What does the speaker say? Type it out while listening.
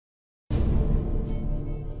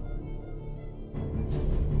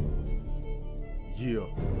Yeah.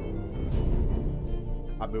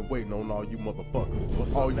 I've been waiting on all you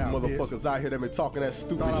motherfuckers. All you motherfuckers out here that been talking that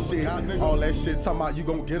stupid shit. All that shit talking about you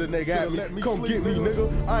gon' get a nigga at me. Come get me,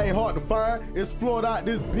 nigga. I ain't hard to find. It's Florida out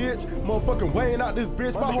this bitch. Motherfucking Wayne out this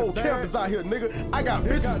bitch. My whole campus out here, nigga. I got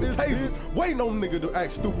bitches with tasers waiting on nigga to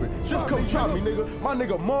act stupid. Just come try me, nigga. My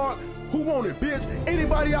nigga Mark. Who want it, bitch?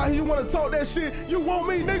 Anybody out here you wanna talk that shit? You want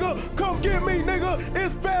me, nigga? Come get me, nigga.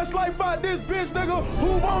 It's Fast Life out this bitch, nigga.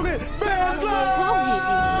 Who want it? Fast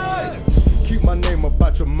Life! Keep my name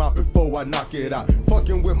about your mouth before I knock it out.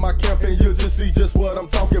 Fucking with my camp and you'll just see just what I'm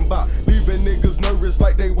talking about. Leaving niggas nervous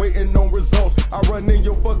like they waiting on results. I run in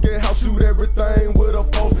your fucking house, shoot everything with a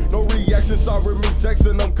pulse. No reaction, sorry Miss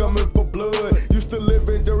Jackson, I'm coming for blood. Used to live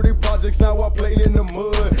in dirty projects, now I play in the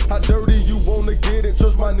mud. How dirty you wanna get it?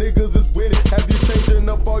 Trust my niggas is with it. Have you changing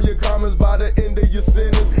up all your comments by the end of your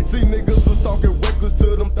sentence? See niggas was talking reckless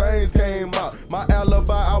till them things came out. My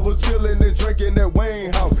alibi, I was chilling and drinking at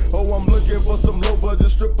Wayne House. Oh, I'm looking for some low budget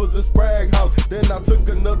strippers at Spragg House. Then I took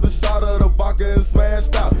another shot of the vodka and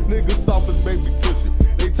smashed out. Niggas soft as baby tushy.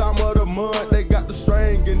 They time of the month, they got the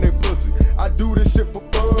string in their pussy. I do this shit for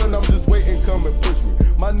fun, I'm just waiting, come and push me.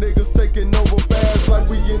 My niggas taking over fast like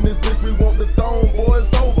we in this bitch, we want the throne, boy,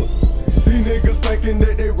 it's over. These niggas thinking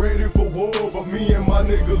that they ready for war, but me and my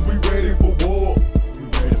niggas, we ready for war.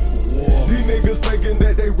 These niggas thinking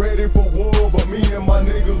that they ready for war, but me and my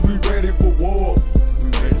niggas, we ready for war.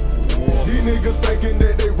 These niggas thinking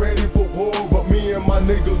that they ready for war, but me and my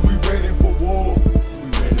niggas, we ready for war.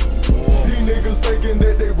 These niggas thinking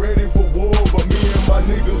that they ready for war, but me and my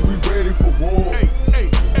niggas, we ready for war.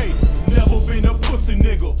 Hey, never been a pussy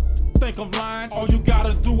nigga. Think I'm lying? All you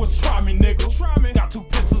gotta do is try me, nigga. Got two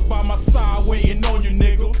pistols by my side waiting on you,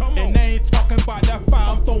 nigga. And they ain't talking about that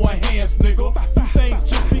fire, I'm throwing hands, nigga. You think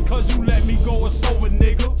just because you let me go it's over,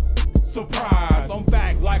 nigga? Surprise, I'm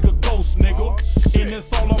back like a ghost, nigga. And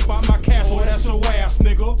it's all about my cash, so that's your ass,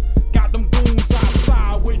 nigga. Got them goons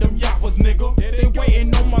outside with them yappers, nigga. They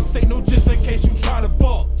waiting on my signal just in case you try to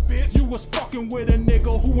buck. You was fucking with a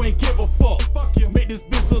nigga who ain't give a fuck. Make this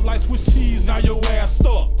bitch look like Swiss cheese, now your ass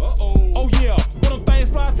stuck. Oh yeah, when them things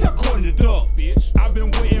fly, tell Courtney to duck. I've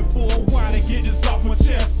been waiting for a while to get this off my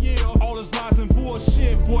chest. All this lies and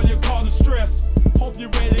bullshit, boy, you're causing stress. Hope you're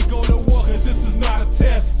ready to go to war, cause this is not a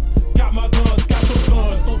test. Got my guns, got your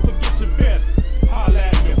guns, don't forget your vest. Holla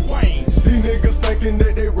at me, Wayne. These niggas thinking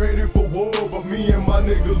that they ready for war, but me and my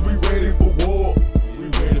niggas, we ready for war.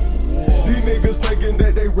 These niggas thinking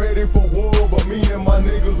that they ready for war, but me and my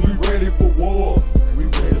niggas, we ready for war.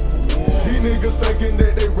 These niggas thinking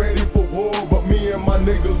that they ready for war, but me and my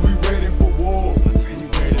niggas, we ready for war.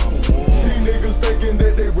 These niggas thinking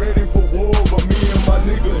that they ready for war, but me and my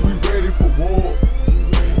niggas, we ready for war.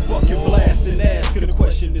 Fucking blasting ass, get a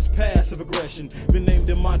question, it's passive aggression. Been named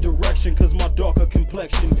in my direction, cause my darker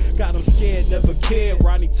complexion got them scared, never cared.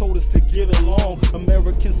 Ronnie told us to get along.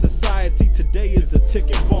 American society today is a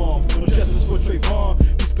ticking bomb. No justice for Trayvon,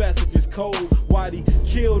 these bastards is cold. Whitey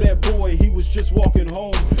killed that boy, he was just walking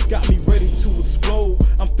home. Got me ready to explode,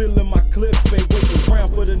 I'm filling my clip. Ain't waiting around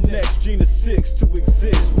for the next Gina 6 to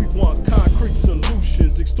exist. We want concrete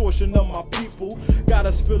solutions, extortion of my people. Got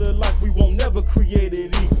us feeling like we won't never create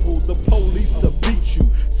it equal. The police will beat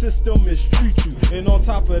you, system mistreat you. And on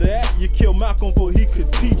top of that, you kill Malcolm for he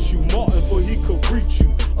could teach you, Martin for he could reach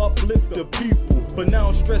you, uplift the people. But now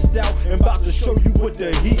I'm stressed out and about to show you what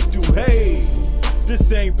the heat do. Hey,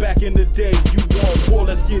 this ain't back in the day. You want war,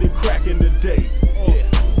 let's get it crackin' today.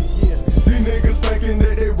 These niggas thinking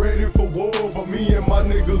that they ready for war, but me and my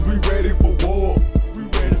niggas, we ready for war.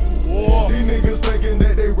 These niggas thinking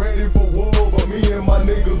that they ready for war, but me and my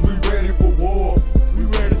niggas, we ready for war.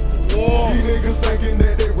 These niggas thinking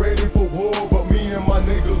that they ready for war, but me and my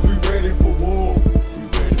niggas, we ready for war.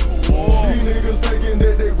 These niggas thinking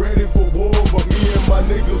that they ready for war, but me and my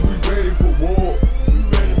niggas, we ready for war.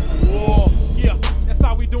 Yeah, that's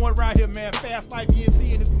how we doing right here, man. Fast Life ENT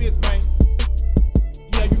in this bitch, man.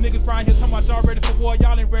 Yeah, you niggas right here talking about y'all ready for war.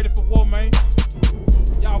 Y'all ain't ready for war, man.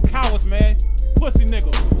 Y'all cowards, man. Pussy nigga.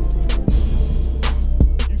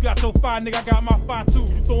 You got your fire, nigga. I got my fire too.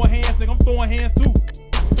 You throwing hands, nigga. I'm throwing hands too.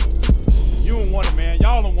 You don't want it, man.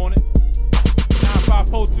 Y'all don't want it.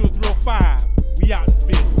 954-20305.